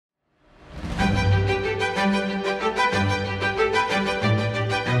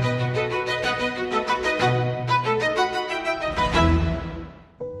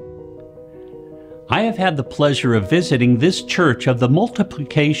I have had the pleasure of visiting this church of the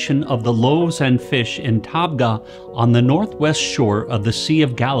multiplication of the loaves and fish in Tabgha on the northwest shore of the Sea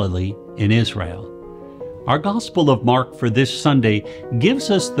of Galilee in Israel. Our Gospel of Mark for this Sunday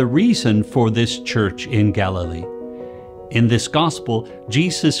gives us the reason for this church in Galilee. In this Gospel,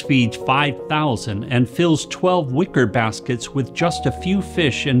 Jesus feeds 5,000 and fills 12 wicker baskets with just a few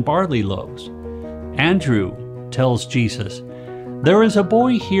fish and barley loaves. Andrew tells Jesus, "There is a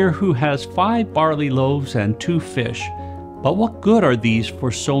boy here who has 5 barley loaves and 2 fish, but what good are these for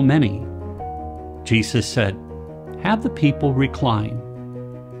so many?" Jesus said, "Have the people recline."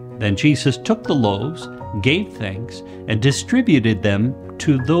 Then Jesus took the loaves, gave thanks, and distributed them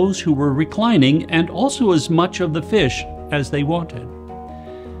to those who were reclining, and also as much of the fish as they wanted.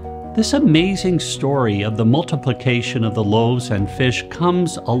 This amazing story of the multiplication of the loaves and fish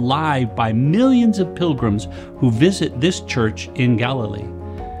comes alive by millions of pilgrims who visit this church in Galilee.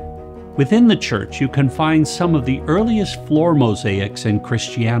 Within the church, you can find some of the earliest floor mosaics in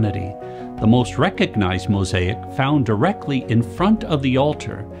Christianity. The most recognized mosaic, found directly in front of the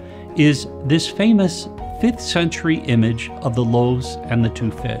altar, is this famous 5th century image of the loaves and the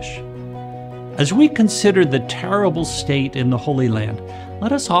 2 fish. As we consider the terrible state in the Holy Land,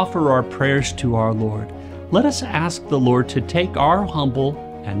 let us offer our prayers to our Lord. Let us ask the Lord to take our humble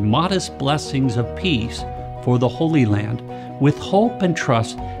and modest blessings of peace for the Holy Land with hope and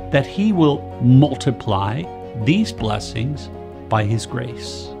trust that He will multiply these blessings by His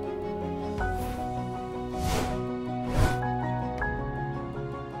grace.